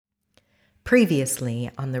Previously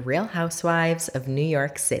on The Real Housewives of New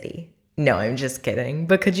York City. No, I'm just kidding.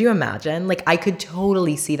 But could you imagine? Like, I could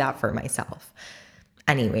totally see that for myself.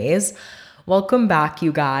 Anyways, welcome back,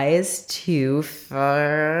 you guys, to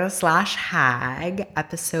slash hag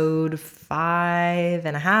episode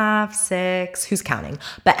 5.5, 6. Who's counting?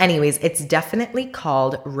 But anyways, it's definitely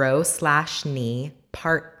called RHO/NY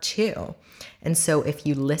Part 2. And so if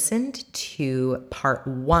you listened to part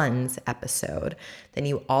 1's episode, then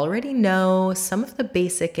you already know some of the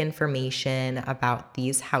basic information about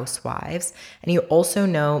these housewives. And you also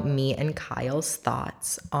know me and Kyle's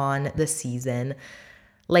thoughts on the season,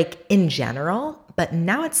 like in general. But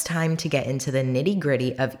now it's time to get into the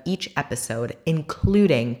nitty-gritty of each episode,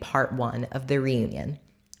 including part 1 of the reunion.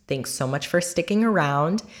 Thanks so much for sticking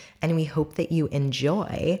around, and we hope that you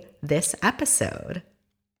enjoy this episode.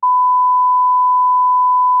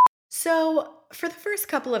 So, for the first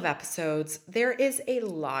couple of episodes, there is a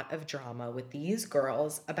lot of drama with these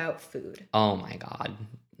girls about food. Oh my God.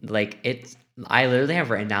 Like, I literally have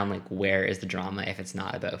written down, like, where is the drama if it's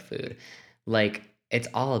not about food? Like, it's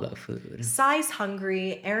all about food. Sai's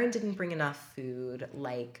hungry. Aaron didn't bring enough food.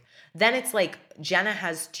 Then it's like Jenna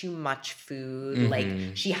has too much food. Mm-hmm.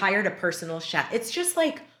 Like, she hired a personal chef. It's just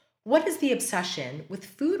like, what is the obsession with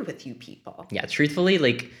food with you people? Yeah, truthfully,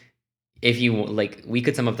 like, if you, like, we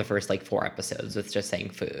could sum up the first, like, 4 episodes with just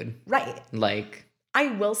saying food. Right. Like, I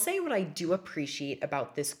will say what I do appreciate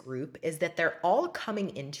about this group is that they're all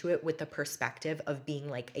coming into it with the perspective of being,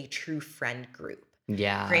 like, a true friend group.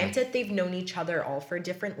 yeah. Granted, they've known each other all for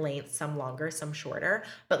different lengths, some longer, some shorter,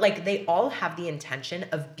 but, like, they all have the intention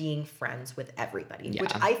of being friends with everybody, Yeah.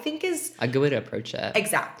 which I think is a good way to approach it.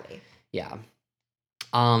 exactly. Yeah.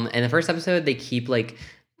 In the first episode, they keep, like,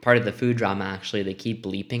 part of the food drama, actually, they keep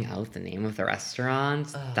bleeping out the name of the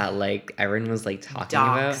restaurant that, like, Erin was, like, talking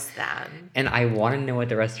Dox about. them. And I want to know what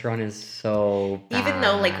the restaurant is so bad. Even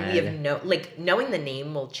though, like, we have knowing the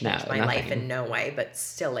name will change my life nothing. in no way, but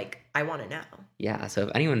still, like, I want to know. Yeah, so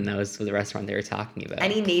if anyone knows the restaurant they were talking about,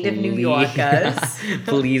 Any native New Yorkers,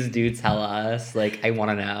 please do tell us. Like, I want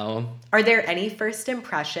to know. Are there any first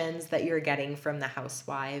impressions that you're getting from the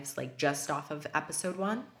housewives, like, just off of episode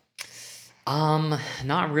 1?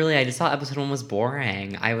 Not really. I just thought episode 1 was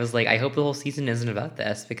boring. I was like, I hope the whole season isn't about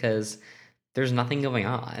this because there's nothing going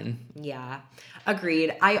on. Yeah,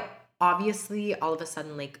 agreed. I obviously all of a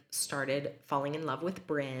sudden, like, started falling in love with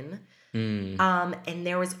Brynn. And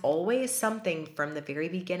there was always something from the very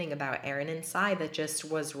beginning about Aaron and Sai that just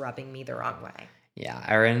was rubbing me the wrong way. Yeah,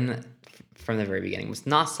 Erin from the very beginning was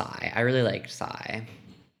not Sai. I really liked Sai,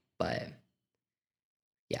 but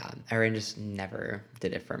yeah, Erin just never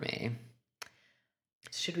did it for me.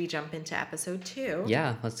 Should we jump into episode 2?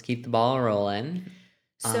 Yeah, let's keep the ball rolling.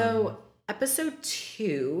 So, episode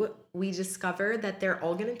 2, we discover that they're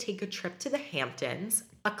all going to take a trip to the Hamptons,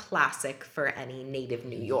 a classic for any native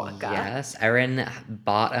New Yorker. Yes, Erin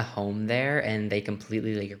bought a home there and they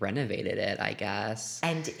completely, like, renovated it, I guess.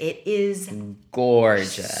 And it is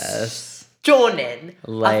gorgeous. stunning.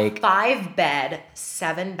 Like, a 5-bed,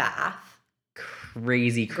 7-bath.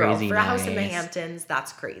 Crazy Girl, for nice. a house in the Hamptons,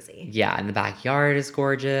 that's crazy. Yeah, and the backyard is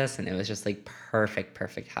gorgeous, and it was just, like,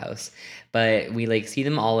 perfect house. But we, like, see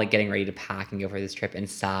them all, like, getting ready to pack and go for this trip, and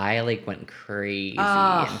Sai, like, went crazy in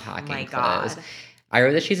packing clothes. God. I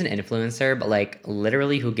wrote that she's an influencer, but, like,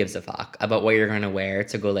 literally, who gives a fuck about what you're going to wear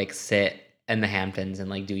to go, like, sit in the Hamptons and,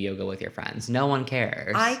 like, do yoga with your friends? No one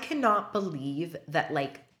cares. I cannot believe that,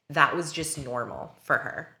 like, that was just normal for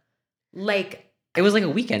her. Like, it was like a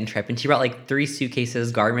weekend trip, and she brought, like, 3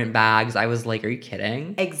 suitcases, garment bags. I was like, are you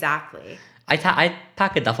kidding? Exactly. I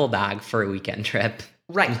pack a duffel bag for a weekend trip.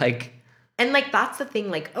 Right. Like, and, like, that's the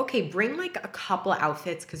thing. Like, okay, bring, like, a couple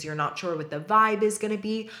outfits because you're not sure what the vibe is going to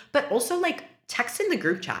be. But also, like, text in the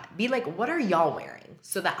group chat. Be like, what are y'all wearing?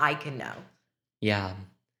 So that I can know. yeah.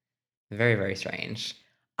 Very, very strange.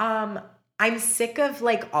 I'm sick of,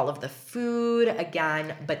 like, all of the food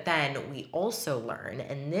again, but then we also learn,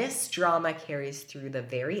 and this drama carries through the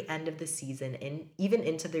very end of the season and even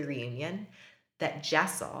into the reunion, that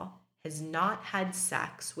Jessel has not had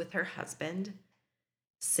sex with her husband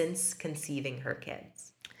since conceiving her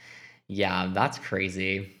kids. Yeah, that's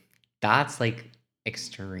crazy. That's, like,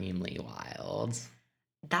 extremely wild.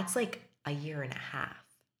 That's, like, a year and a half.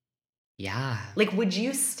 Yeah. Like, would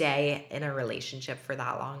you stay in a relationship for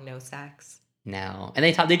that long, no sex? No. And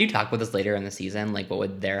they do talk about this later in the season, like, what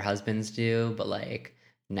would their husbands do? But, like,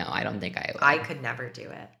 no, I don't think I would. I could never do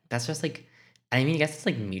it. That's just, like, I mean, I guess it's,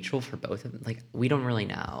 like, mutual for both of them. Like, we don't really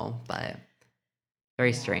know, but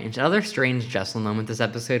very strange. Another strange Jessel moment this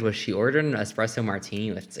episode was she ordered an espresso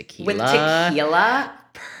martini with tequila. With tequila?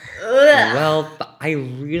 Ugh. Well, I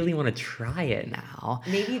really want to try it now.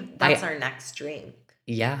 Maybe that's I our next drink.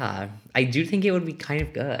 Yeah, I do think it would be kind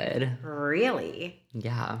of good. Really?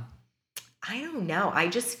 Yeah. I don't know. I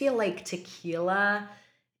just feel like tequila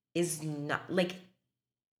is not like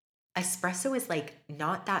espresso is like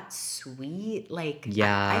not that sweet. Like I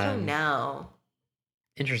Yeah. don't know.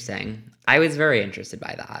 Interesting. I was very interested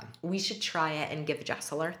by that. We should try it and give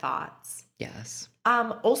Jessel our thoughts. Yes.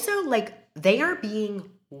 Also, like, they are being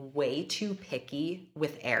way too picky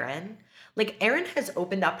with Erin. Like, Erin has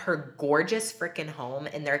opened up her gorgeous freaking home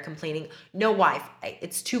and they're complaining, no Wi-Fi,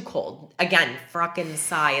 it's too cold. Again, frickin'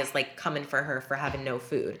 Sai is like coming for her for having no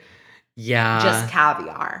food. Just Yeah.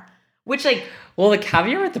 caviar. Which, like, Well, the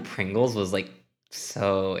caviar with the Pringles was like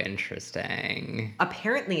so interesting.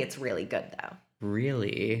 apparently it's really good though.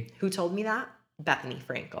 Really? Who told me that? Bethany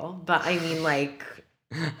Frankel. But I mean, like,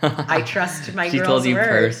 I trust my She girl's told you word.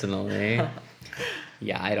 personally.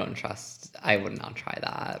 Yeah, I would not try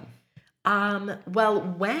that. Well,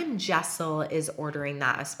 when Jessel is ordering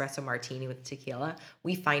that espresso martini with tequila,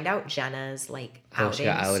 we find out Jenna's like How she outing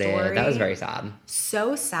got outed. story. That was very sad.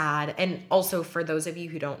 So sad. And also for those of you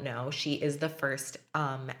who don't know, she is the first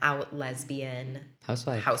out lesbian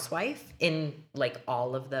housewife in like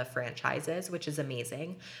all of the franchises, which is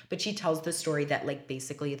amazing. But she tells the story that like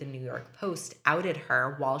basically the New York Post outed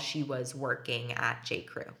her while she was working at J.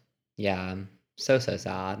 Crew. Yeah. So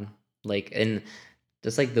sad. Like, and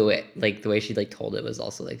just like the way she like told it was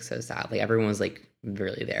also like so sad. Like everyone was like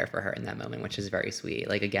really there for her in that moment, which is very sweet.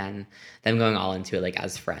 Like again, them going all into it like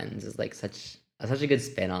as friends is like such a good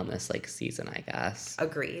spin on this like season, I guess.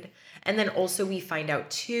 Agreed. And then also we find out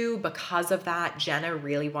too, because of that, Jenna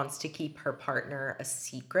really wants to keep her partner a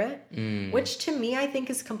secret, which to me I think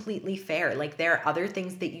is completely fair. Like there are other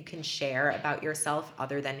things that you can share about yourself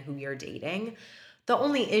other than who you're dating. The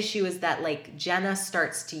only issue is that like Jenna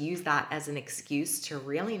starts to use that as an excuse to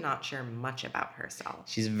really not share much about herself.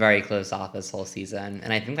 She's very closed off this whole season,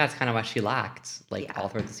 and I think that's kind of what she lacked like all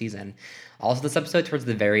throughout the season. Also, this episode towards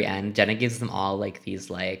the very end, Jenna gives them all like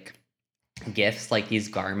these like gifts, like these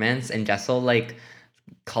garments, and Jessel like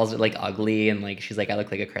calls it like ugly, and like she's like, I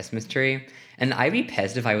look like a Christmas tree. And I'd be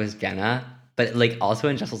pissed if I was Jenna, but like also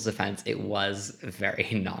in Jessel's defense, it was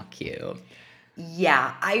very not cute.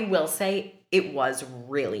 Yeah, I will say it was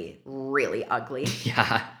really, really ugly.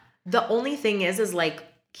 Yeah. The only thing is like,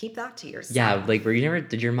 keep that to yourself. Yeah, like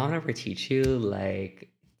did your mom ever teach you like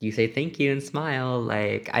you say thank you and smile?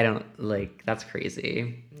 Like I don't like that's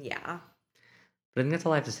crazy. Yeah. But I think that's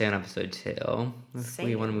all I have to say on episode 2. If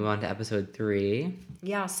we want to move on to episode 3.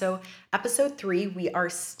 Yeah, so episode 3, we are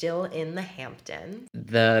still in the Hamptons.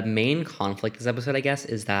 The main conflict this episode, I guess,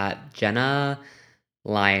 is that Jenna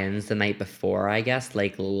Lyons the night before, I guess,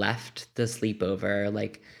 like left the sleepover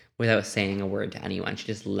like without saying a word to anyone. She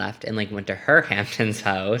just left and like went to her Hamptons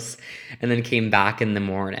house and then came back in the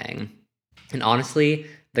morning. And honestly,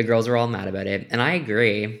 the girls were all mad about it, and I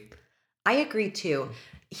agree. I agree too.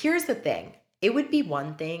 Here's the thing. It would be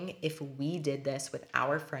one thing if we did this with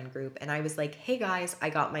our friend group and I was like, hey guys,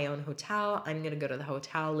 I got my own hotel. I'm going to go to the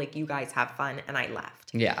hotel. Like, you guys have fun. And I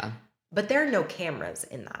left. Yeah. But there are no cameras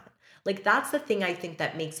in that. Like, that's the thing I think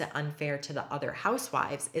that makes it unfair to the other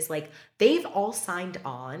housewives is like, they've all signed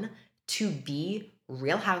on to be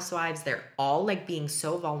real housewives. They're all like being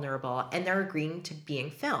so vulnerable and they're agreeing to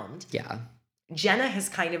being filmed. Yeah. Jenna has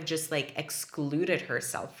kind of just like excluded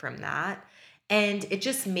herself from that. And it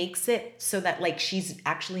just makes it so that like she's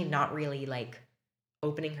actually not really like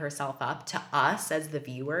opening herself up to us as the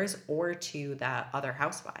viewers or to the other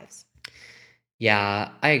housewives.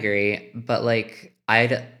 Yeah, I agree. But like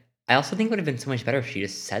I also think it would have been so much better if she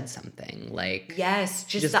just said something. Like yes,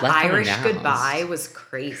 just the Irish goodbye was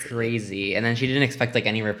crazy. Crazy. And then she didn't expect like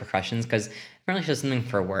any repercussions because apparently she does something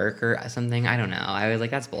for work or something. I don't know. I was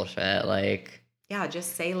like, that's bullshit. Like yeah,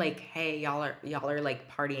 just say like, hey, y'all are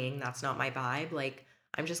like partying. That's not my vibe. Like,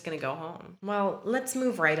 I'm just going to go home. Well, let's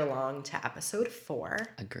move right along to episode 4.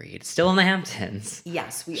 Agreed. Still in the Hamptons.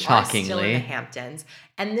 Yes, we Shockingly. are still in the Hamptons.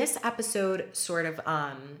 And this episode sort of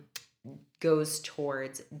goes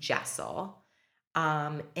towards Jessel.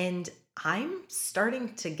 And I'm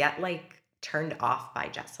starting to get like turned off by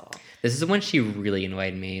Jessel. This is when she really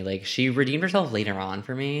annoyed me. Like, she redeemed herself later on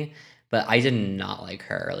for me. But I did not like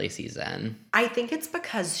her early season. I think it's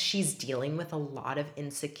because she's dealing with a lot of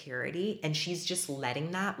insecurity and she's just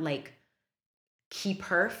letting that like keep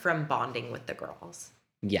her from bonding with the girls.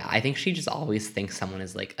 Yeah, I think she just always thinks someone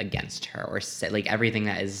is like against her or like everything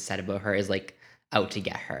that is said about her is like out to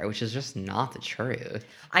get her, which is just not the truth.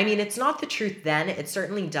 I mean, it's not the truth then. It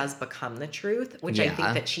certainly does become the truth, which I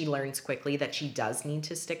think that she learns quickly that she does need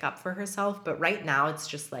to stick up for herself. But right now, it's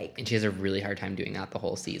just like... And she has a really hard time doing that the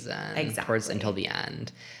whole season. Exactly. Until the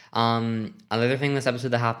end. Another thing this episode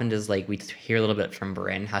that happened is, like, we hear a little bit from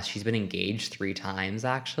Brynn, how she's been engaged 3 times,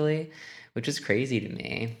 actually, which is crazy to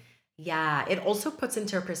me. Yeah, it also puts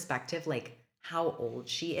into perspective, like, how old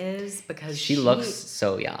she is, because she looks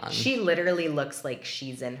so young. She literally looks like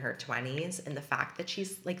she's in her 20s, and the fact that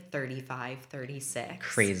she's like 35, 36.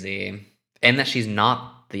 Crazy. And that she's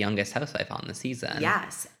not the youngest housewife on the season.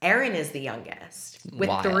 Yes. Erin is the youngest. With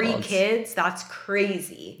Wild. 3 kids, that's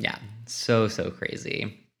crazy. Yeah, so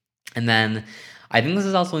crazy. And then I think this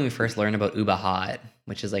is also when we first learn about Uba Hot,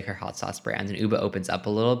 which is like her hot sauce brand. And Uba opens up a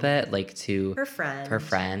little bit, like to her friend. Her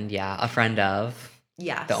friend, yeah. A friend of.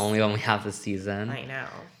 Yes. The only one we have this season. I know.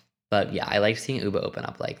 But yeah, I like seeing Uba open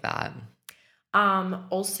up like that.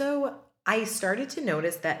 Also, I started to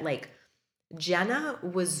notice that, like, Jenna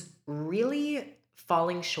was really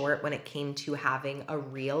falling short when it came to having a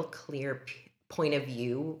real clear point of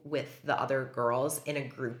view with the other girls in a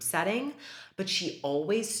group setting, but she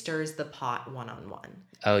always stirs the pot one-on-one.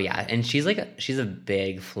 Oh yeah, and she's a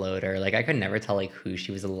big floater. Like, I could never tell like who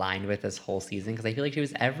she was aligned with this whole season, because I feel like she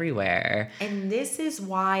was everywhere. And this is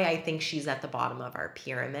why I think she's at the bottom of our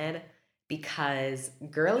pyramid, because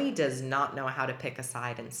girly does not know how to pick a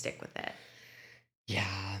side and stick with it.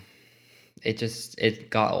 Yeah. It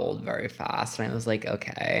got old very fast, and I was like,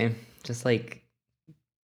 okay, just like,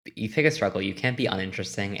 you pick a struggle. You can't be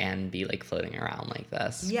uninteresting and be like floating around like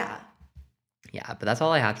this. Yeah. Yeah, but that's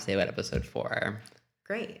all I have to say about episode 4.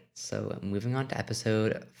 Great. So moving on to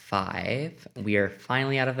episode 5, we are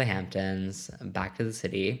finally out of the Hamptons, back to the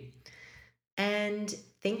city. And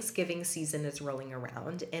Thanksgiving season is rolling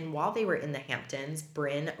around. And while they were in the Hamptons,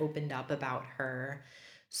 Brynn opened up about her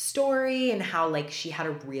story and how, like, she had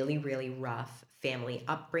a really, really rough family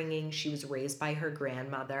upbringing. She was raised by her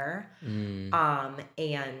grandmother.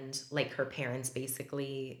 And like her parents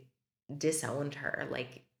basically disowned her,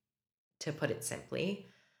 like, to put it simply.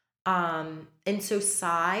 And so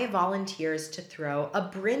Sai volunteers to throw a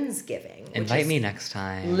Brynsgiving. Invite me next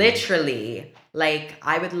time. Literally, like,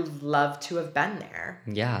 I would love to have been there.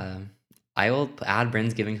 Yeah. I will add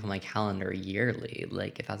Brynsgiving to my calendar yearly,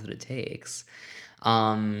 like, if that's what it takes.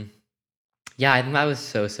 Yeah, I think that was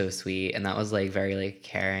so sweet, and that was like very like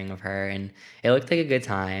caring of her, and it looked like a good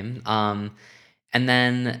time. And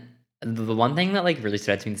then the one thing that like really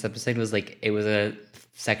stood out to me in this episode was like it was a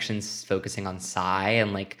section focusing on Sai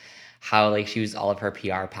and like how like she used all of her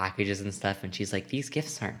PR packages and stuff, and she's like, these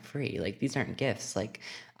gifts aren't free, like these aren't gifts, like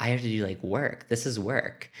I have to do like work. This is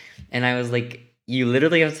work. And I was like, you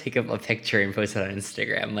literally have to take up a picture and post it on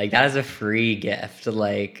Instagram. Like, that is a free gift.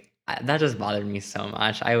 Like, that just bothered me so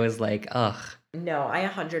much. I was like, ugh. No, I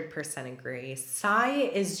 100% agree. Sai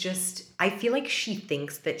is just, I feel like she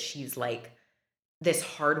thinks that she's like this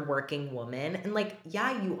hardworking woman. And like,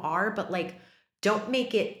 yeah, you are, but like, don't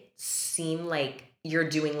make it seem like you're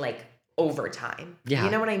doing like overtime. Yeah.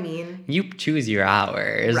 You know what I mean? You choose your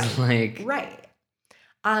hours. Right. Like, right.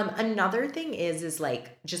 Another thing is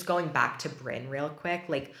like, just going back to Brynn real quick,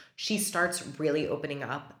 like she starts really opening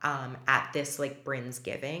up at this like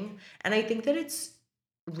Brynsgiving. And I think that it's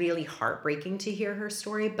really heartbreaking to hear her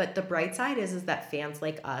story, but the bright side is that fans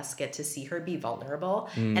like us get to see her be vulnerable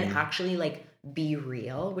and actually like be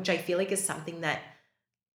real, which I feel like is something that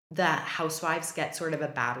housewives get sort of a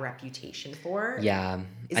bad reputation for. Yeah.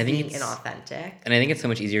 I think being inauthentic. And I think it's so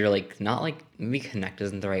much easier to like, not like, maybe connect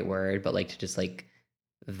isn't the right word, but like to just like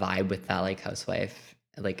vibe with that like housewife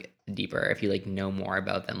like deeper if you like know more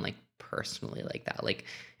about them like personally like that. Like,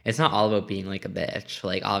 it's not all about being like a bitch.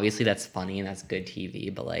 Like, obviously that's funny and that's good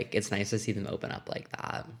TV, but like it's nice to see them open up like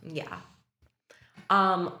that. Yeah.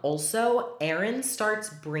 Also, Erin starts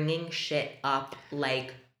bringing shit up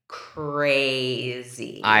like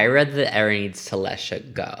crazy. I read that Erin needs to let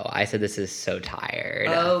shit go. I said this is so tired.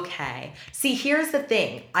 Okay. See, here's the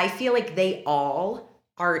thing. I feel like they all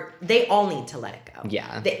need to let it go.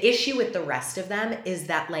 Yeah. The issue with the rest of them is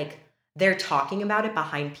that like they're talking about it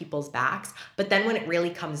behind people's backs, but then when it really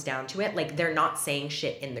comes down to it, like they're not saying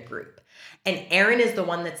shit in the group. And Erin is the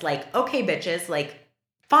one that's like, okay, bitches, like,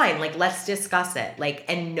 fine, like let's discuss it. Like,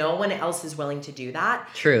 and no one else is willing to do that.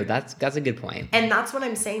 True, that's a good point. And that's what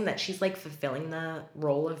I'm saying, that she's like fulfilling the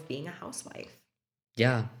role of being a housewife.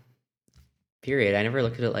 Yeah. Period. I never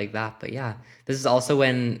looked at it like that, but yeah. This is also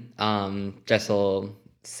when Jessel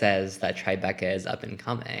says that Tribeca is up and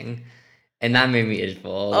coming. And that made me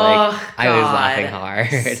itchful. Like, I was laughing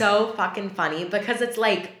hard. So fucking funny, because it's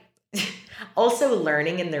like, Also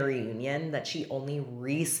learning in the reunion that she only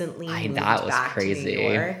recently moved that was back crazy. to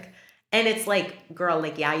New York. And it's like, girl,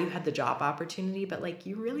 like, yeah, you had the job opportunity, but like,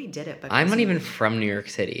 you really did it. I'm not even from New York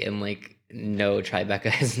City, and like, no,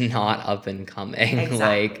 Tribeca is not up and coming.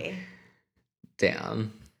 Exactly. Like,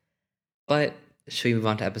 damn. But should we move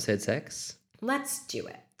on to episode 6? Let's do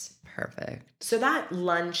it. Perfect. So that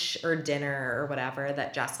lunch or dinner or whatever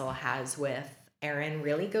that Jessel has with Erin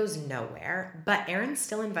really goes nowhere, but Erin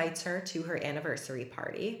still invites her to her anniversary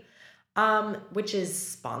party, which is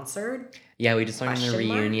sponsored. Yeah, we just learned in the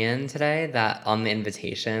reunion today that on the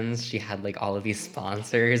invitations, she had like all of these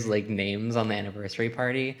sponsors, like names on the anniversary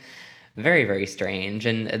party. Very, very strange.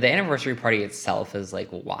 And the anniversary party itself is like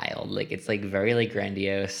wild. Like it's like very like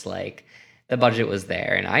grandiose. Like the budget was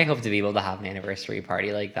there, and I hope to be able to have an anniversary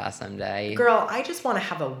party like that someday. Girl, I just want to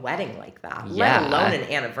have a wedding like that, Yeah. let alone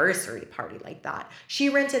an anniversary party like that. She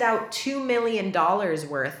rented out $2 million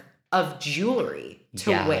worth of jewelry to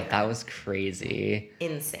wear. That was crazy.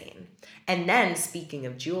 Insane. And then, speaking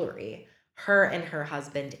of jewelry, her and her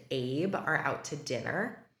husband, Abe, are out to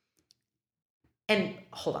dinner. And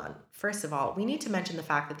hold on. First of all, we need to mention the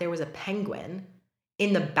fact that there was a penguin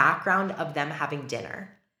in the background of them having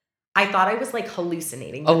dinner. I thought I was like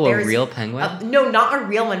hallucinating. Oh, a real penguin? No, not a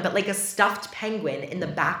real one, but like a stuffed penguin in the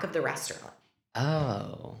back of the restaurant.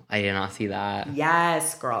 Oh, I did not see that.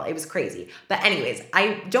 Yes, girl. It was crazy. But anyways,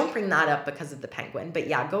 I don't bring that up because of the penguin. But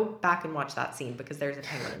yeah, go back and watch that scene because there's a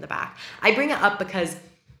penguin in the back. I bring it up because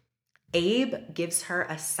Abe gives her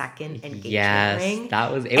a second engagement ring.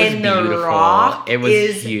 It was and beautiful. The rock it was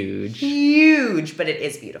is huge. Huge, but it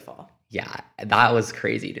is beautiful. Yeah, that was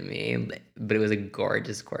crazy to me. But it was a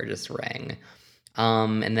gorgeous, gorgeous ring.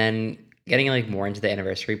 And then getting like more into the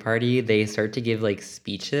anniversary party, they start to give like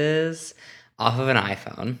speeches off of an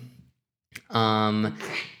iPhone.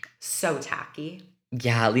 So tacky.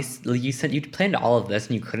 Yeah, at least you planned all of this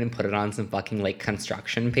and you couldn't put it on some fucking like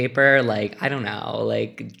construction paper. Like, I don't know,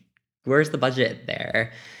 like where's the budget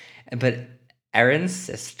there? But Erin's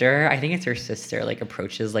sister, I think it's her sister, like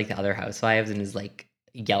approaches like the other housewives and is like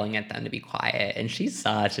yelling at them to be quiet. And she's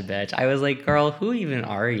such a bitch. I was like, girl, who even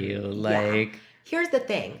are you? Like, here's the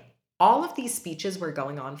thing. All of these speeches were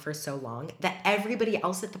going on for so long that everybody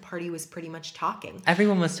else at the party was pretty much talking.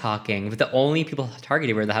 Everyone was talking, but the only people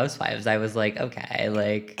targeted were the housewives. I was like, okay,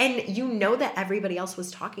 like... And you know that everybody else was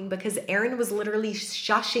talking because Erin was literally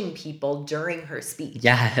shushing people during her speech.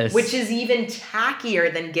 Yes. Which is even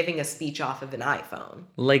tackier than giving a speech off of an iPhone.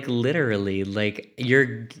 Like, literally, like,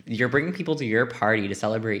 you're bringing people to your party to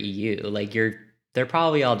celebrate you. Like, they're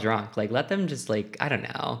probably all drunk. Like, let them just, like, I don't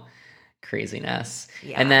know... craziness.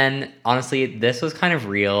 Yeah. And then honestly, this was kind of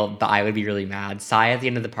real, but I would be really mad. Sai at the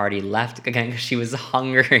end of the party left again because she was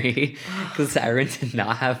hungry because everyone did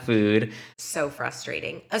not have food. So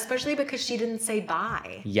frustrating, especially because she didn't say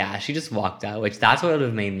bye. Yeah, she just walked out, which that's what would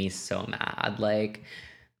have made me so mad. Like,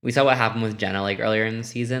 we saw what happened with Jenna like earlier in the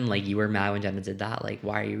season. Like, you were mad when Jenna did that. Like,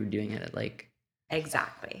 why are you doing it? Like,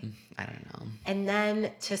 exactly. I don't know. And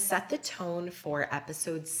then to set the tone for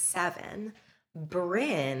episode 7,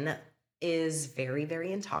 Brynn is very,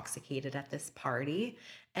 very intoxicated at this party.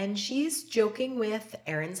 And she's joking with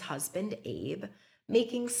Erin's husband, Abe,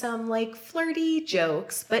 making some like flirty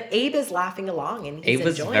jokes. But Abe is laughing along and he's Abe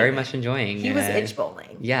was very much enjoying it. He was itch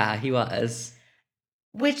bowling. Yeah, he was.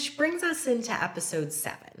 Which brings us into episode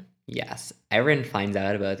 7. Yes. Erin finds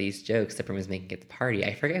out about these jokes that Brynn was making at the party.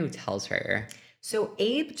 I forget who tells her. So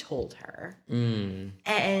Abe told her.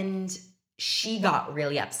 And she got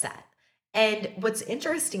really upset. And what's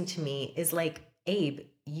interesting to me is like, Abe,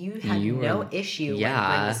 you had no issue when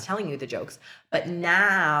Brynn was telling you the jokes, but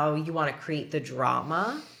now you want to create the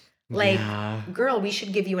drama. Like, girl, we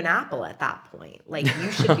should give you an apple at that point. Like,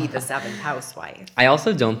 you should be the 7th housewife. I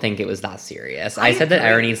also don't think it was that serious. I said that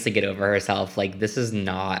Erin needs to get over herself. Like, this is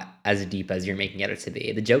not as deep as you're making it to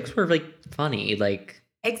be. The jokes were like funny, like.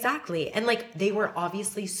 Exactly. And like they were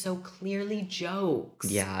obviously so clearly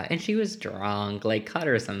jokes. Yeah, and she was drunk. Like, cut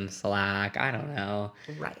her some slack. I don't know.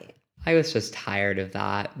 Right. I was just tired of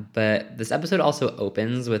that. But this episode also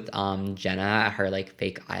opens with Jenna, her like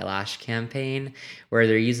fake eyelash campaign, where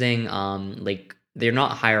they're using like they're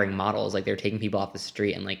not hiring models, like they're taking people off the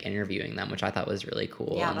street and like interviewing them, which I thought was really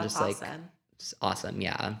cool. Yeah, and that's just awesome. Like just awesome,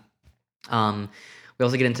 yeah. We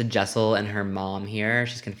also get into Jessel and her mom here.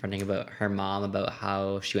 She's confronting about her mom about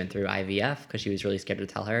how she went through IVF because she was really scared to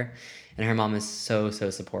tell her. And her mom is so, so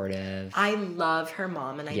supportive. I love her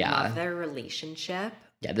mom and I love their relationship.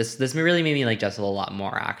 Yeah, this really made me like Jessel a lot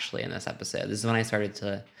more actually in this episode. This is when I started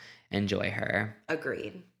to enjoy her.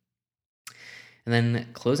 Agreed. And then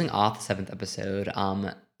closing off the seventh episode,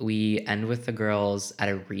 we end with the girls at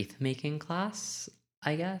a wreath making class,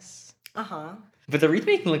 I guess. Uh-huh. But the wreath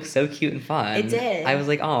making looks so cute and fun. It did. I was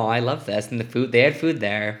like, oh, I love this. And the food, they had food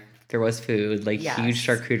there. There was food, like huge Yes.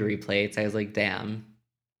 charcuterie plates. I was like, damn.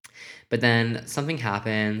 But then something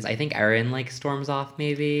happens. I think Erin like storms off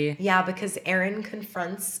maybe. Yeah, because Erin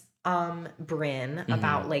confronts Bryn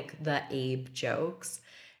about like the Abe jokes.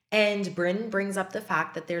 And Bryn brings up the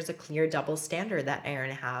fact that there's a clear double standard that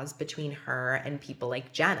Erin has between her and people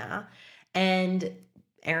like Jenna. And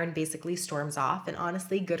Erin basically storms off, and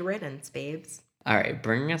honestly, good riddance, babes. All right,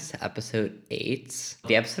 bringing us to episode 8.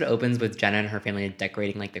 The episode opens with Jenna and her family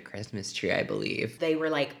decorating like the Christmas tree, I believe. They were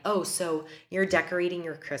like, oh, so you're decorating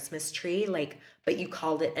your Christmas tree, like, but you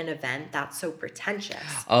called it an event? That's so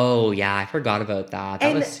pretentious. Oh, yeah, I forgot about that.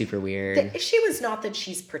 That was super weird. The issue is not that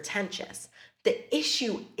she's pretentious. The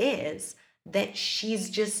issue is that she's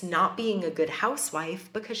just not being a good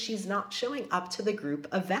housewife because she's not showing up to the group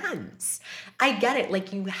events. I get it.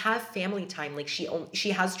 Like, you have family time. Like, she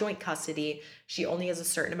has joint custody. She only has a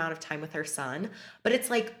certain amount of time with her son. But it's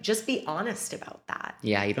like, just be honest about that.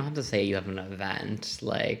 Yeah, you don't have to say you have an event.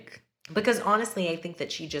 Like, because honestly, I think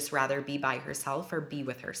that she'd just rather be by herself or be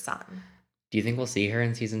with her son. Do you think we'll see her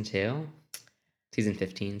in season 2? Season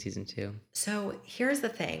 15, season 2. So here's the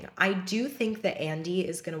thing. I do think that Andy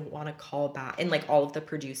is going to want to call back, and like all of the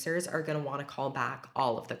producers are going to want to call back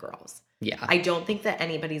all of the girls. Yeah. I don't think that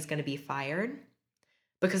anybody's going to be fired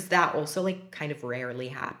because that also like kind of rarely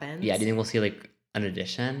happens. Yeah, do you think we'll see like an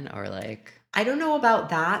addition or like... I don't know about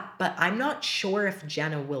that, but I'm not sure if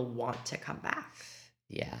Jenna will want to come back.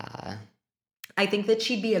 Yeah. I think that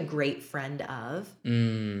she'd be a great friend of.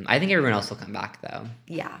 I think everyone else will come back though.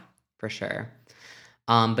 Yeah. For sure.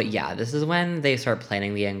 But yeah, this is when they start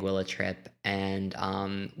planning the Anguilla trip. And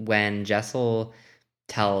when Jessel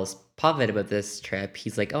tells Pavid about this trip,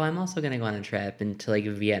 he's like, oh, I'm also going to go on a trip into like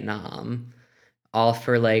Vietnam. All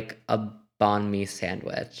for like a banh mi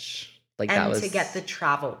sandwich. Like and that was... to get the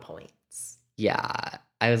travel points. Yeah.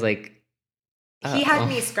 I was like... He had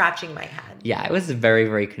me scratching my head. Yeah, it was very,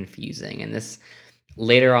 very confusing. And this...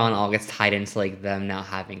 Later on, all gets tied into like them now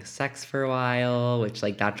having sex for a while, which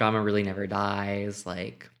like that drama really never dies.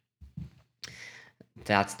 Like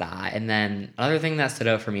that's that. And then another thing that stood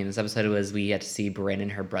out for me in this episode was we get to see Bryn and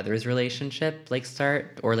her brother's relationship like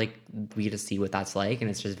start, or like we get to see what that's like, and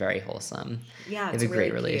it's just very wholesome. Yeah, it's a really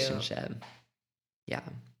great relationship. Yeah.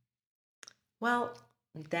 Well,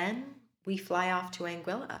 then we fly off to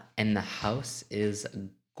Anguilla, and the house is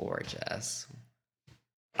gorgeous.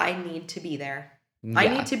 I need to be there. Yeah. I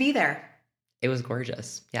need to be there. It was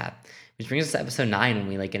gorgeous. Yeah. Which brings us to episode 9 when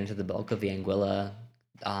we like get into the bulk of the Anguilla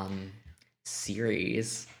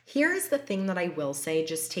series. Here's the thing that I will say,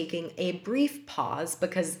 just taking a brief pause,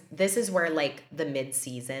 because this is where like the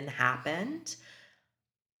mid-season happened.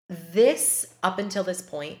 This, up until this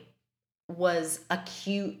point, was a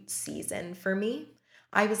cute season for me.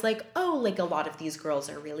 I was like, oh, like a lot of these girls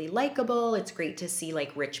are really likable. It's great to see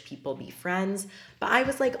like rich people be friends. But I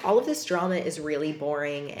was like, all of this drama is really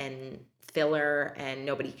boring and filler and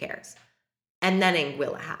nobody cares. And then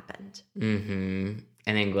Anguilla happened. And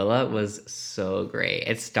Anguilla was so great.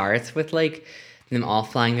 It starts with like them all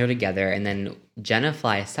flying there together, and then Jenna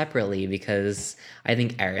flies separately because I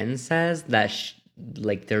think Erin says that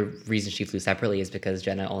like the reason she flew separately is because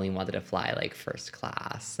Jenna only wanted to fly like first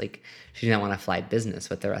class. Like she didn't want to fly business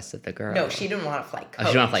with the rest of the girls. No, she didn't want to fly coach. Oh,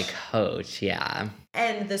 she didn't want to fly coach, yeah.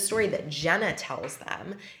 And the story that Jenna tells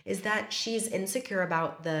them is that she's insecure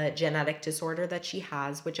about the genetic disorder that she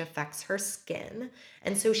has, which affects her skin.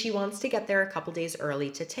 And so she wants to get there a couple days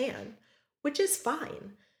early to tan, which is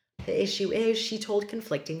fine. The issue is she told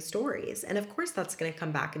conflicting stories. And of course that's going to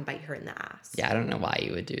come back and bite her in the ass. Yeah, I don't know why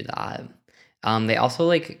you would do that. They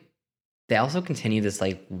also continue this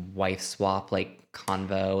like wife swap like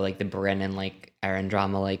convo, like the Bryn and like Erin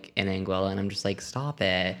drama like in Anguilla, and I'm just like, stop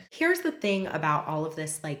it. Here's the thing about all of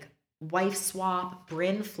this like wife swap,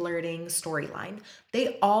 Bryn flirting storyline.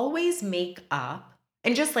 They always make up,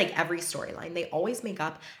 and just like every storyline, they always make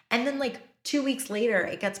up, and then like 2 weeks later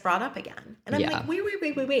it gets brought up again. And I'm like,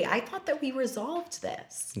 wait. I thought that we resolved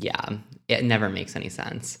this. Yeah, it never makes any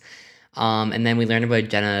sense. And then we learned about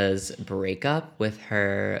Jenna's breakup with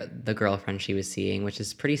the girlfriend she was seeing, which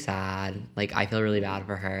is pretty sad. Like, I feel really bad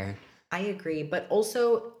for her. I agree. But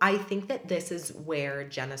also, I think that this is where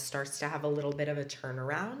Jenna starts to have a little bit of a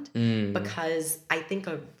turnaround. Because I think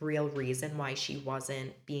a real reason why she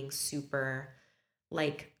wasn't being super,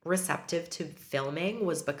 like, receptive to filming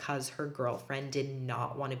was because her girlfriend did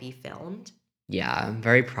not want to be filmed. Yeah,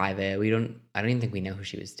 very private. I don't even think we know who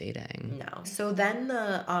she was dating. No. So then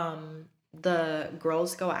the the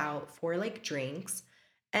girls go out for like drinks,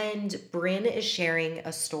 and Bryn is sharing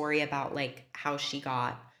a story about like how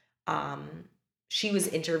um she was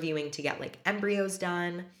interviewing to get like embryos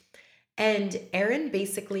done, and Erin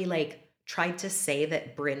basically like tried to say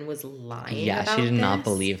that Bryn was lying Yeah, she did about not this.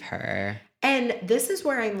 believe her. And this is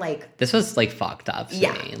where I'm like, This was like fucked up to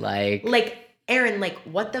yeah, me. Like, Erin, like,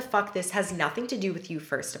 what the fuck? This has nothing to do with you,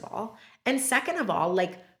 first of all. And second of all,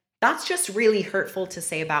 like, that's just really hurtful to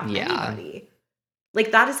say about yeah. anybody.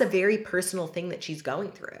 Like, that is a very personal thing that she's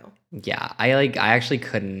going through. Yeah, I actually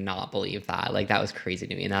could not believe that. Like that was crazy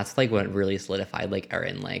to me. And that's like what really solidified like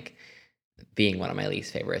Erin like being one of my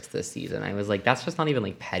least favorites this season. I was like, that's just not even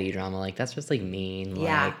like petty drama. Like that's just like mean.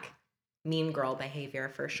 Yeah. Like Mean girl behavior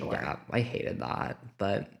for sure. yeah, I hated that.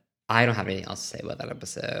 But I don't have anything else to say about that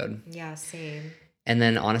episode. Yeah, same. And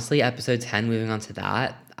then honestly, episode 10, moving on to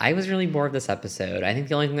that, I was really bored of this episode. I think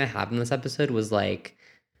the only thing that happened in this episode was like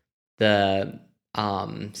the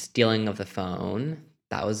stealing of the phone.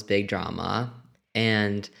 That was big drama.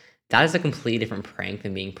 And that is a completely different prank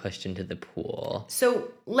than being pushed into the pool.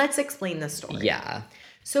 So let's explain the story. Yeah.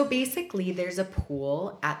 So basically, there's a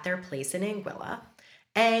pool at their place in Anguilla.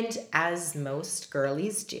 And as most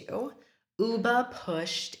girlies do, Uba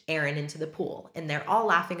pushed Erin into the pool. And they're all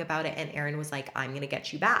laughing about it. And Erin was like, I'm going to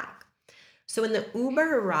get you back. So in the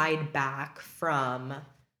Uber ride back from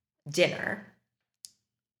dinner,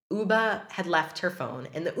 Uba had left her phone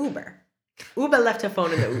in the Uber. Uba left her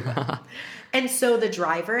phone in the Uber. And so the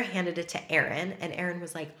driver handed it to Erin, and Erin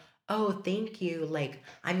was like, oh, thank you. Like,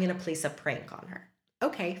 I'm going to place a prank on her.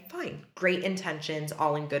 Okay, fine. Great intentions,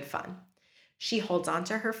 all in good fun. She holds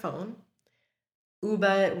onto her phone.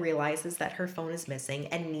 Uba realizes that her phone is missing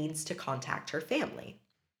and needs to contact her family.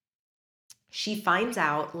 She finds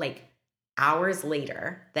out, like, hours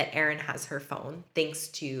later that Erin has her phone, thanks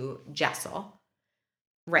to Jessel.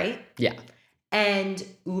 Right? Yeah. And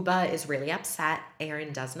Uba is really upset.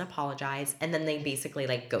 Erin doesn't apologize. And then they basically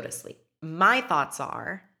like go to sleep. My thoughts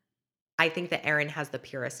are, I think that Erin has the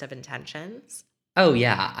purest of intentions. Oh,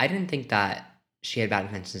 yeah. I didn't think that she had bad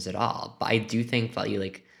intentions at all. But I do think that you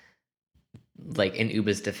like in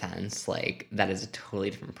Uba's defense, like that is a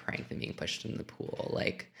totally different prank than being pushed in the pool.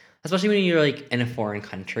 Like, especially when you're like in a foreign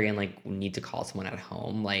country and like need to call someone at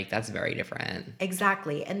home. Like, that's very different.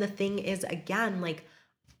 Exactly. And the thing is, again, like,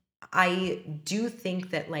 I do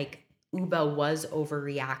think that like Uba was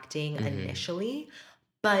overreacting initially,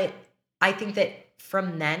 but I think that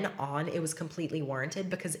from then on it was completely warranted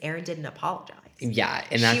because Erin didn't apologize. Yeah,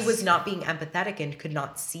 and she was not being empathetic and could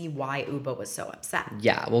not see why Uba was so upset.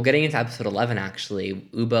 Yeah, well, getting into episode 11, actually,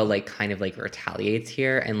 Uba like kind of like retaliates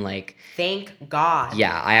here and like. Thank God.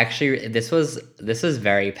 Yeah, I actually this was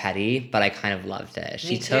very petty, but I kind of loved it.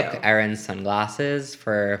 She took Erin's sunglasses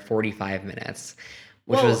for 45 minutes.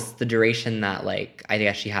 Which was the duration that, like, I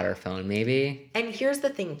guess she had her phone, maybe. And here's the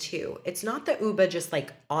thing, too. It's not that Uba just,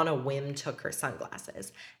 like, on a whim took her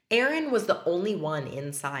sunglasses. Erin was the only one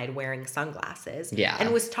inside wearing sunglasses. Yeah.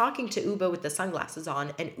 And was talking to Uba with the sunglasses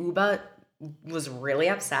on. And Uba was really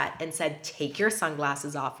upset and said, take your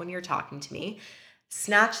sunglasses off when you're talking to me.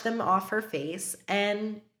 Snatched them off her face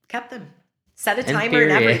and kept them. Set a timer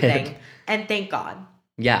and everything. And thank God.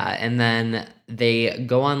 Yeah, and then they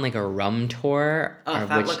go on like a rum tour,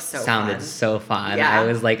 which sounded so fun. Yeah. I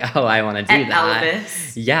was like, oh, I want to do that.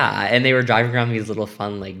 Elvis. Yeah, and they were driving around these little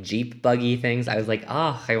fun like Jeep buggy things. I was like,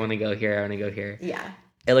 oh, I want to go here. I want to go here. Yeah.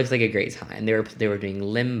 It looks like a great time. They were doing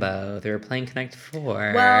Limbo. They were playing Connect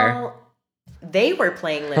 4. Well, they were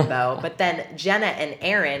playing Limbo, but then Jenna and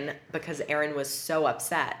Erin, because Erin was so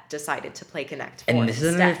upset, decided to play Connect 4 And this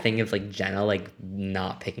is another thing of like Jenna like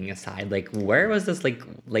not picking a side. Like, where was this like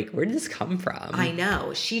where did this come from? I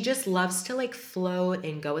know. She just loves to like float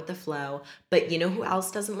and go with the flow. But you know who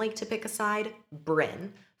else doesn't like to pick a side?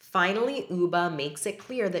 Bryn. Finally, Uba makes it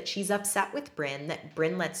clear that she's upset with Bryn, that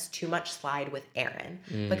Bryn lets too much slide with Erin.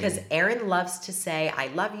 Because Erin loves to say, I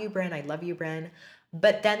love you, Bryn, I love you, Bryn.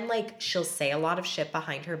 But then, like, she'll say a lot of shit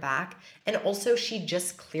behind her back. And also, she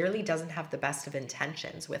just clearly doesn't have the best of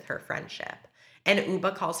intentions with her friendship. And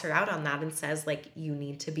Uba calls her out on that and says, like, you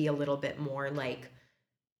need to be a little bit more, like,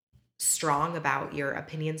 strong about your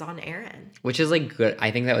opinions on Erin. Which is, like, good. I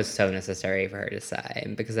think that was so necessary for her to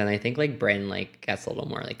say. Because then I think, like, Bryn, like, gets a little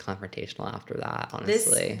more, like, confrontational after that,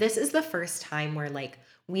 honestly. This is the first time where, like,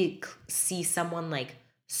 we see someone, like,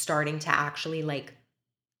 starting to actually, like,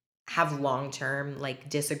 have long-term like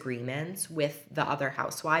disagreements with the other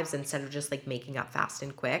housewives instead of just like making up fast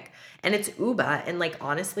and quick. And it's Uba, and like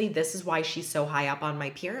honestly, this is why she's so high up on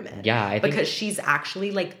my pyramid. Yeah, because she's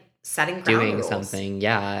actually like setting ground doing rules. something.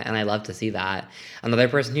 Yeah, and I love to see that. Another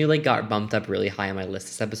person who like got bumped up really high on my list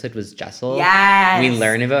this episode was Jessel. Yes. We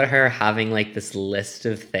learn about her having like this list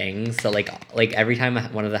of things. So like every time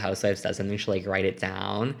one of the housewives does something, she'll like write it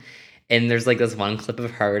down. And there's like this one clip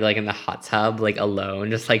of her like in the hot tub, like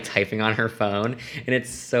alone, just like typing on her phone. And it's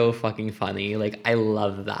so fucking funny. Like I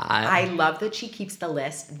love that. I love that she keeps the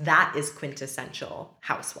list. That is quintessential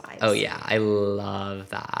Housewives. Oh yeah, I love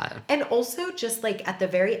that. And also just like at the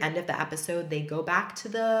very end of the episode, they go back to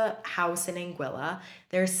the house in Anguilla.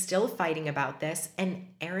 They're still fighting about this. And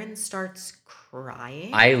Erin starts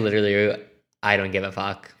crying. I don't give a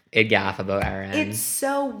fuck. It gaff about Erin. It's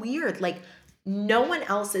so weird. Like, no one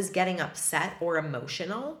else is getting upset or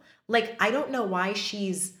emotional. Like, I don't know why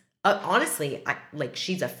she's honestly,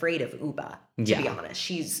 she's afraid of Uba, to be honest.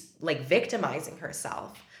 She's like victimizing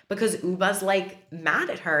herself because Uba's like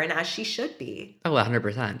mad at her, and as she should be. Oh,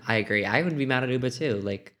 100%. I agree. I would be mad at Uba too.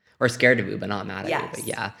 Like, or scared of Uba, not mad at Uba.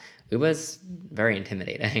 Yeah. Uba's very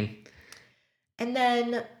intimidating. And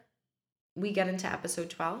then we get into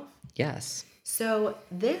episode 12. Yes. So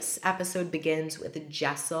this episode begins with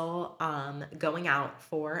Jessel going out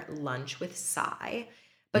for lunch with Sai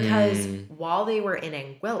because while they were in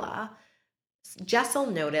Anguilla, Jessel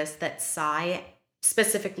noticed that Sai,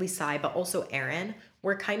 specifically Sai, but also Erin,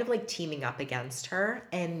 were kind of like teaming up against her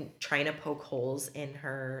and trying to poke holes in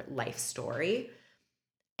her life story.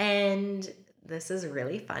 And this is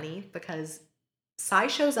really funny because Sai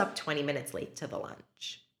shows up 20 minutes late to the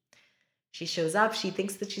lunch. She shows up, she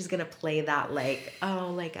thinks that she's going to play that like,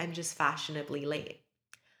 oh, like I'm just fashionably late.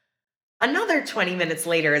 Another 20 minutes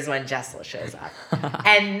later is when Jessel shows up.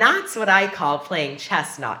 And that's what I call playing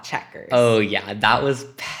chess, not checkers. Oh yeah, that was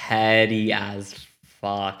petty as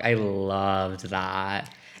fuck. I loved that.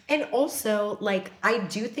 And also, like, I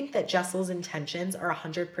do think that Jessel's intentions are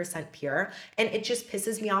 100% pure. And it just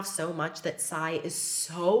pisses me off so much that Sai is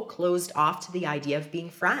so closed off to the idea of being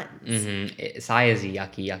friends. Sai is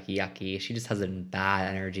yucky. She just has a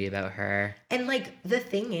bad energy about her. And, like, the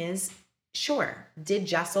thing is, sure, did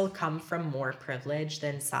Jessel come from more privilege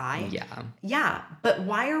than Sai? Yeah. Yeah, but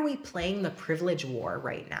why are we playing the privilege war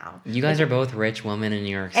right now? You guys are both rich women in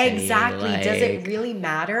New York City. Exactly. Does it really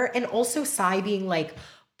matter? And also Sai being like,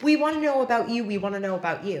 we want to know about you. We want to know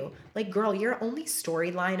about you. Like, girl, your only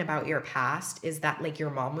storyline about your past is that, like, your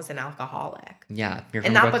mom was an alcoholic. Yeah. You're from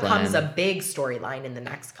and that Brooklyn. becomes a big storyline in the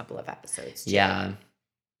next couple of episodes, too. Yeah.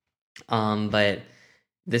 But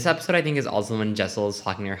this episode, I think, is also when Jessel is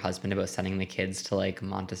talking to her husband about sending the kids to, like,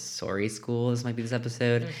 Montessori school. This might be this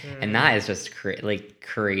episode. And that is just,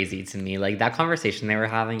 crazy to me. Like, that conversation they were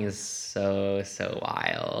having is so, so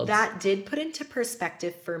wild. That did put into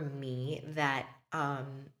perspective for me that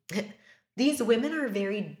these women are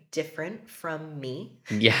very different from me.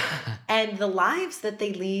 Yeah. And the lives that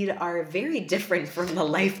they lead are very different from the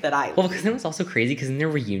life that I lead. Well, because it was also crazy because in their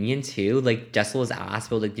reunion too, like Jessel was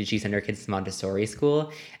asked, well, like, did she send her kids to Montessori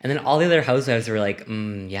school? And then all the other housewives were like,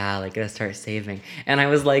 yeah, like, gotta start saving. And I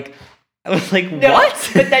was like, no,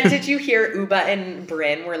 what? But then did you hear Uba and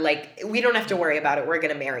Brynn were like, we don't have to worry about it. We're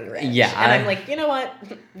going to marry rich. Yeah. And I'm like, you know what?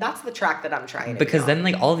 That's the track that I'm trying to because then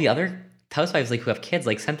like all the other housewives like who have kids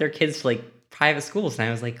like sent their kids to like private schools, and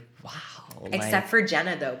I was like, wow. Except for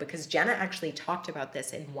Jenna though, because Jenna actually talked about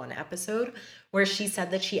this in one episode where she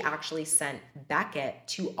said that she actually sent Beckett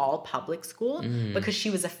to all public school because she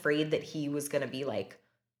was afraid that he was going to be like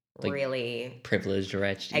really privileged,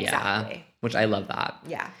 rich. Exactly. Yeah. Which I love that.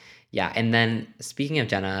 Yeah. Yeah. And then speaking of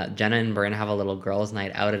Jenna and Brynn have a little girls'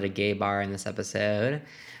 night out at a gay bar in this episode.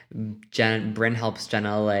 Brynn helps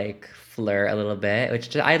Jenna like flirt a little bit,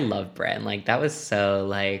 which I love Brynn. Like that was so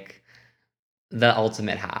like the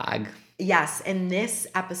ultimate hag. Yes, and this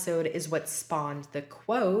episode is what spawned the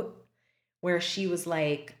quote where she was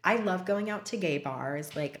like, I love going out to gay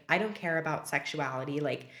bars. Like, I don't care about sexuality.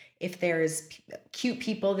 Like, if there's cute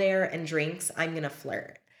people there and drinks, I'm going to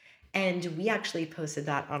flirt. And we actually posted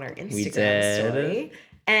that on our Instagram story.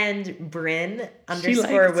 And Brynn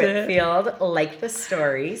 _ Whitfield liked the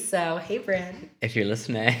story. So, hey, Brynn. If you're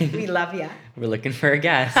listening. We love you. We're looking for a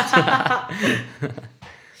guest.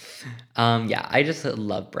 Yeah, I just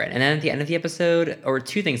love Brynn. And then at the end of the episode, or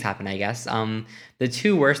two things happen, I guess. The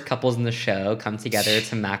two worst couples in the show come together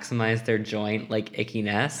to maximize their joint, like,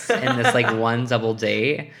 ickiness in this, like, one double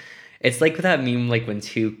date. It's like that meme, like, when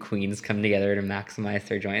two queens come together to maximize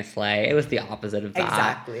their joint slay. It was the opposite of that.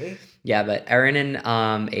 Exactly. Yeah, but Erin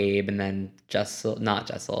and Abe, and then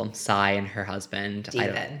Sai and her husband,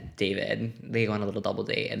 David, they go on a little double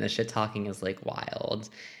date, and the shit talking is, like, wild.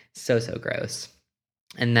 So gross.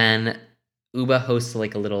 And then Uba hosts,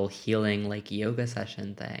 like, a little healing, like, yoga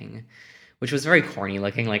session thing which was very corny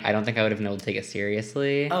looking. Like, I don't think I would have been able to take it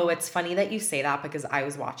seriously. Oh, it's funny that you say that because I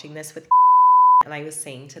was watching this with and I was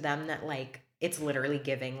saying to them that, like, it's literally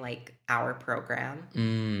giving, like, our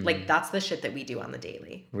program. Like, that's the shit that we do on the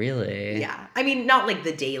daily. Really? Yeah. I mean, not, like,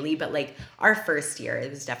 the daily, but, like, our first year, it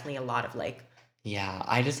was definitely a lot of, like... Yeah,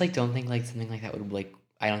 I just, like, don't think, like, something like that would, like...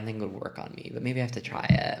 I don't think it would work on me, but maybe I have to try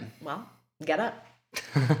it. Well, get up.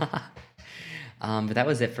 But that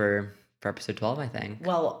was it for episode 12, I think.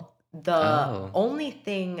 Well, the only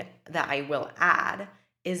thing that I will add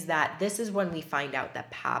is that this is when we find out that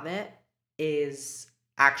Pavitt is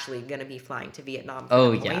actually going to be flying to Vietnam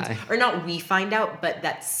for the points. Yeah. Or not we find out, but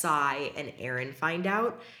that Sai and Aaron find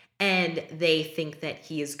out, and they think that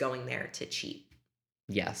he is going there to cheat.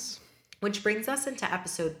 Yes. Which brings us into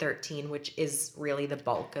episode 13, which is really the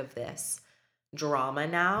bulk of this drama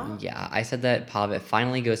now. Yeah, I said that Pavitt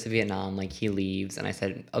finally goes to Vietnam, like he leaves, and I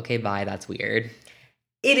said, okay, bye, that's weird.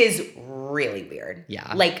 It is really weird.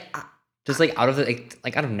 Yeah. Like... just like out of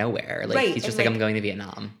out of nowhere. Like, right, he's just like, I'm going to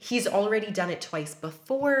Vietnam. He's already done it twice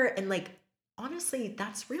before, and like, honestly,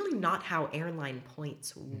 that's really not how airline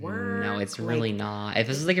points work. No, it's really not. If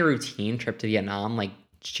this is like a routine trip to Vietnam, like,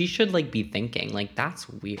 she should like be thinking, like, that's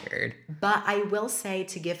weird. But I will say,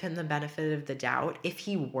 to give him the benefit of the doubt, if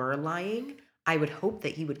he were lying, I would hope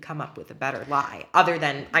that he would come up with a better lie, other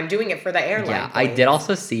than, I'm doing it for the airline points. I did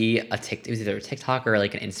also see it was either a TikTok or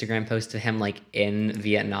like an Instagram post of him like in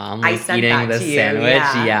Vietnam, like eating the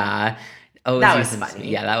sandwich. Yeah. Oh, that was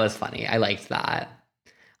funny. Yeah, that was funny. I liked that.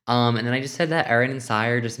 And then I just said that Erin and Sai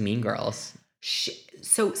are just mean girls.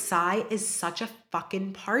 So Sai is such a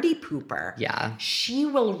fucking party pooper. Yeah. She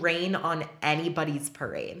will rain on anybody's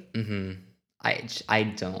parade. Mm-hmm. I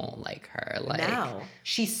don't like her. Like, no,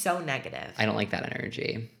 she's so negative. I don't like that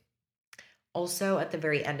energy. Also, at the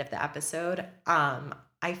very end of the episode,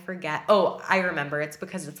 I forget. Oh, I remember. It's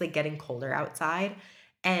because it's like getting colder outside,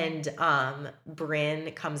 and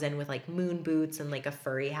Brynn comes in with like moon boots and like a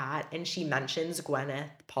furry hat, and she mentions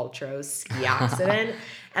Gwyneth Paltrow's ski accident,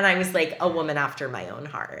 and I was like, a woman after my own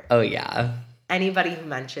heart. Oh yeah. Anybody who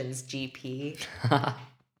mentions GP.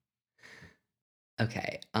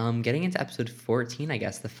 Okay, getting into episode 14, I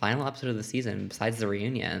guess, the final episode of the season, besides the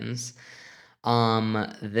reunions.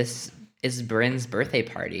 This is Brynn's birthday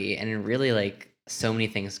party, and really, like, so many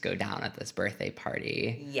things go down at this birthday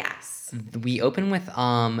party. Yes. We open with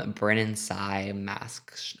Brynn and Sai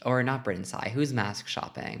not Brynn and Sai, who's mask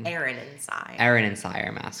shopping? Aaron and Sai. Aaron and Sai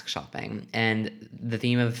are mask shopping, and the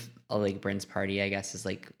theme of like Brynn's party, I guess, is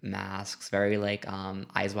like masks, very like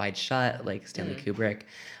Eyes Wide Shut, like Stanley Kubrick.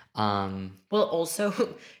 Well,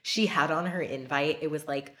 also, she had on her invite, it was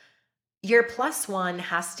like, your +1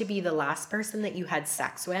 has to be the last person that you had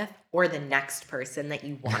sex with or the next person that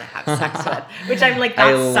you want to have sex with. Which I'm like,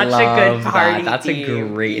 that's such a good party That's theme. A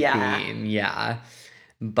great theme. Yeah.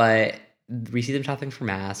 But we see them shopping for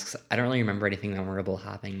masks. I don't really remember anything memorable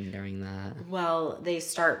happening during that. Well, they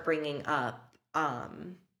start bringing up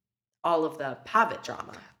all of the Pavitt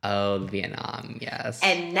drama. Oh, Vietnam, yes.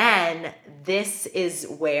 And then this is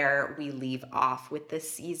where we leave off with this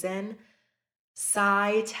season.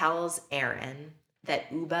 Sai tells Aaron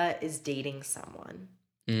that Uba is dating someone.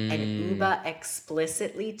 And Uba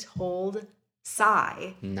explicitly told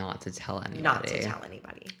Sai not to tell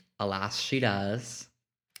anybody. Alas, she does.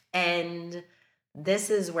 And this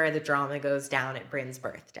is where the drama goes down at Brynn's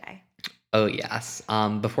birthday. Oh, yes.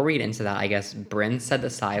 Before we get into that, I guess Brynn said the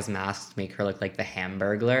Sai's masks make her look like the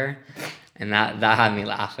Hamburglar. And that had me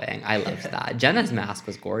laughing. I loved that. Jenna's mask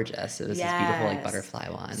was gorgeous. It was this beautiful, like, butterfly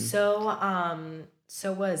one.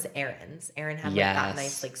 So was Aaron's. Aaron had like that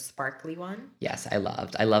nice, like, sparkly one. Yes, I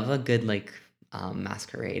love a good, like,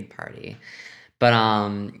 masquerade party. But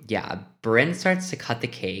yeah, Brynn starts to cut the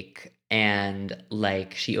cake, and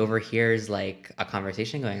like she overhears like a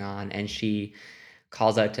conversation going on, and she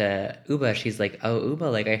calls out to Uba. She's like, "Oh, Uba,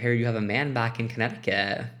 like, I heard you have a man back in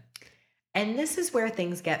Connecticut." And this is where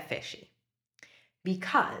things get fishy.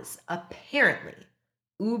 Because apparently,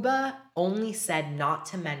 Uba only said not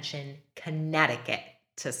to mention Connecticut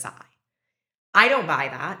to Sai. I don't buy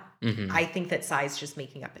that. Mm-hmm. I think that Sai's just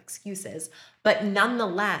making up excuses. But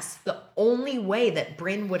nonetheless, the only way that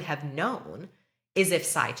Brynn would have known is if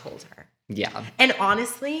Sai told her. Yeah. And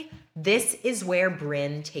honestly, this is where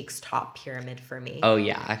Brynn takes top pyramid for me. Oh,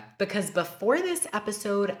 yeah. Because before this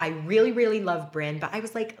episode, I really, really love Brynn. But I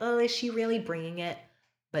was like, oh, is she really bringing it?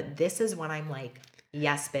 But this is when I'm like,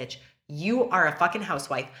 yes, bitch, You are a fucking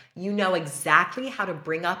housewife. You know exactly how to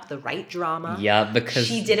bring up the right drama. Yeah, because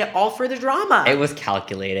she did it all for the drama. It was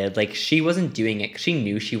calculated. Like, she wasn't doing it. She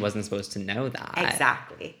knew she wasn't supposed to know that.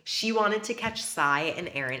 Exactly. She wanted to catch Sai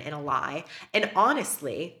and Aaron in a lie. And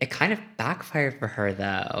honestly, it kind of backfired for her,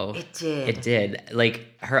 though. It did. It did.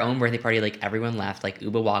 Like, her own birthday party, like, everyone left. Like,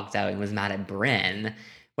 Uba walked out and was mad at Brynn.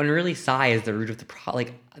 When really Sai is the root of the problem.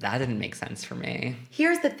 Like, that didn't make sense for me.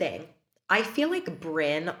 Here's the thing. I feel like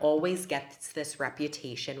Brynn always gets this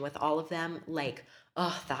reputation with all of them. Like,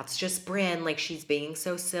 oh, that's just Brynn. Like, she's being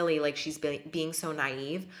so silly. Like, she's being so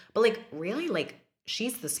naive. But, like, really, like,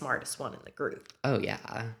 she's the smartest one in the group. Oh,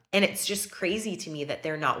 yeah. And it's just crazy to me that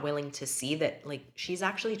they're not willing to see that, like, she's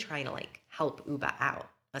actually trying to, like, help Uba out,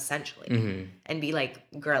 essentially. Mm-hmm. And be like,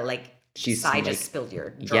 girl, like, Sai like, just spilled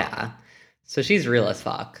your drama. Yeah. So she's real as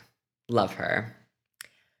fuck. Love her.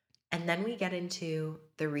 And then we get into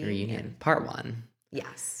the reunion. Part 1.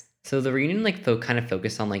 Yes. So the reunion, like, kind of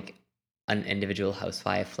focused on, like, an individual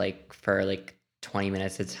housewife, like, for, like, 20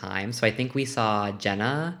 minutes at a time. So I think we saw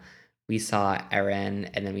Jenna, we saw Erin,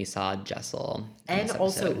 and then we saw Jessel. And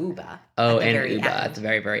also Uba. Oh, and Uba at the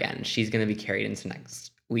very, very end. She's going to be carried into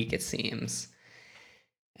next week, it seems.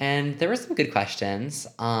 And there were some good questions.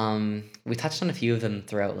 We touched on a few of them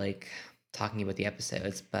throughout, like, talking about the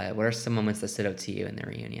episodes, but what are some moments that stood out to you in the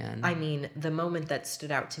reunion? I mean, the moment that stood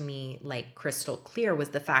out to me, like, crystal clear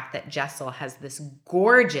was the fact that Jessel has this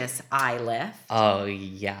gorgeous eye lift. Oh,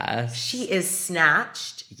 yes. She is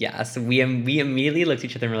snatched. Yes. We immediately looked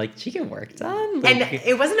at each other and were like, she get work done? Like, and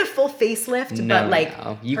it wasn't a full facelift, but, like,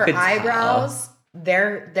 you her could eyebrows... Tell.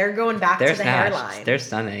 They're going back to the snatched. Hairline. They're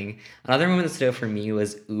stunning. Another moment that stood out for me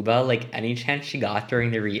was Uba. Like, any chance she got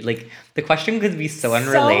during the like, the question could be so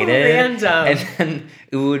unrelated. So random. And then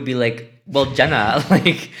Uba would be like, well, Jenna,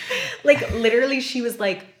 like... like, literally, she was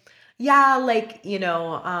like, yeah, like, you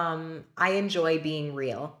know, I enjoy being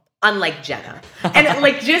real. Unlike Jenna. And,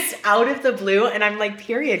 like, just out of the blue. And I'm like,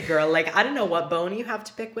 period, girl. Like, I don't know what bone you have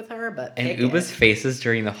to pick with her, but and Uba's faces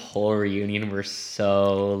during the whole reunion were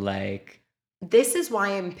so, like... This is why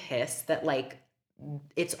I'm pissed that, like,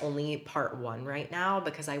 it's only part 1 right now,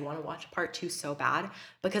 because I want to watch part 2 so bad,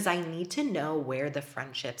 because I need to know where the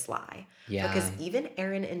friendships lie. Yeah. Because even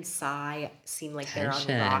Erin and Sai seem like they're on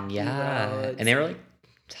rocky roads. And they were, like,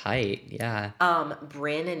 tight. Yeah.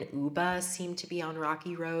 Brynn and Uba seem to be on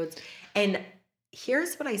rocky roads. And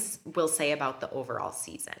here's what I will say about the overall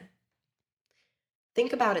season.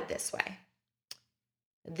 Think about it this way.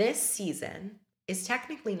 This season is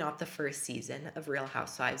technically not the first season of Real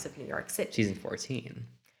Housewives of New York City. Season 14.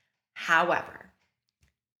 However,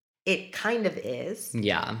 it kind of is.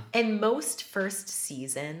 Yeah. And most first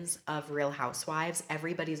seasons of Real Housewives,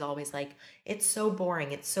 everybody's always like, it's so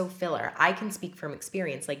boring, it's so filler. I can speak from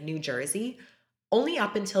experience, like New Jersey, only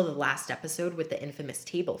up until the last episode with the infamous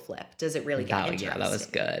table flip does it really get interesting. Yeah, that was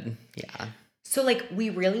good. Yeah. So, like, we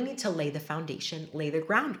really need to lay the foundation, lay the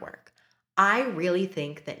groundwork. I really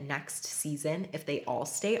think that next season, if they all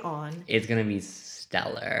stay on... It's going to be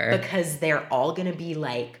stellar. Because they're all going to be,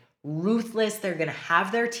 like, ruthless. They're going to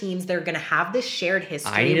have their teams. They're going to have this shared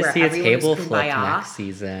history. I need to see a table flip next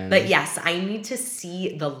season. But yes, I need to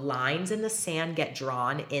see the lines in the sand get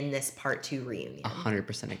drawn in this part 2 reunion.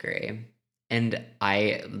 100% agree. And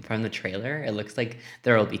from the trailer, it looks like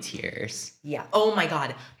there will be tears. Yeah. Oh my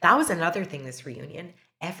God. That was another thing this reunion.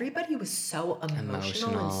 Everybody was so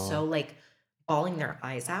emotional. And so, like, bawling their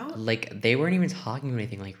eyes out. Like, they weren't even talking about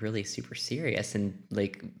anything, like, really super serious. And,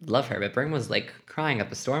 like, love her. But Brynn was, like, crying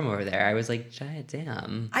up a storm over there. I was like,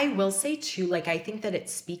 damn. I will say, too, like, I think that it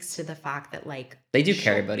speaks to the fact that, like... They do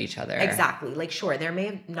care about each other. Exactly. Like, sure, there may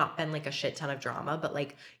have not been, like, a shit ton of drama. But,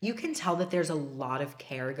 like, you can tell that there's a lot of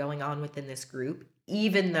care going on within this group.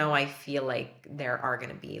 Even though I feel like there are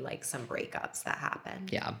going to be, like, some breakups that happen.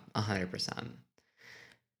 Yeah, 100%.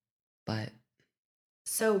 But...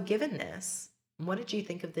 So, given this, what did you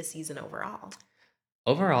think of this season overall?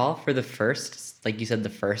 Overall, for the first, like you said, the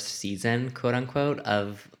first season, quote unquote,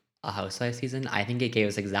 of a Housewives season, I think it gave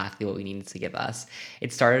us exactly what we needed to give us.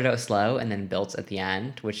 It started out slow and then built at the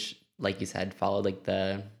end, which, like you said, followed like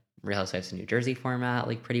the Real Housewives of New Jersey format,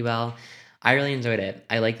 like pretty well. I really enjoyed it.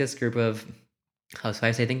 I like this group of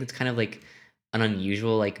housewives. I think it's kind of like an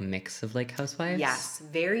unusual like mix of like housewives. Yes,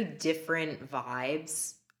 very different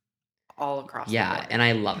vibes all across the board. Yeah, and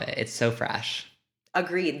I love it. It's so fresh.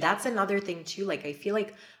 Agreed. That's another thing too. Like, I feel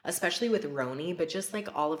like, especially with RHONY, but just like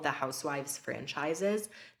all of the Housewives franchises,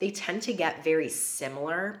 they tend to get very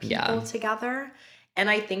similar people together. And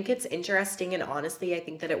I think it's interesting. And honestly, I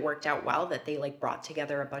think that it worked out well that they like brought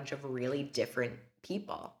together a bunch of really different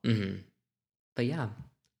people. Mm-hmm. But yeah,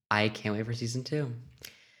 I can't wait for season 2.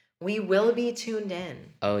 We will be tuned in.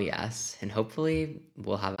 Oh, yes. And hopefully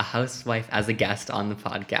we'll have a housewife as a guest on the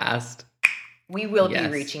podcast. We will be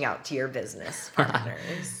Yes. reaching out to your business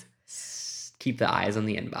partners. Keep the eyes on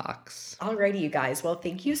the inbox. Alrighty, you guys. Well,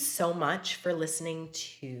 thank you so much for listening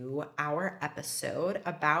to our episode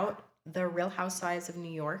about the Real Housewives of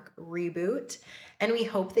New York reboot. And we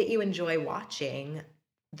hope that you enjoy watching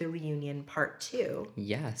the reunion part 2.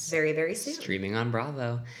 Yes. Very, very soon. Streaming on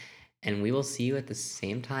Bravo. And we will see you at the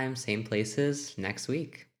same time, same places next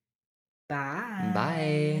week. Bye.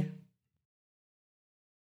 Bye.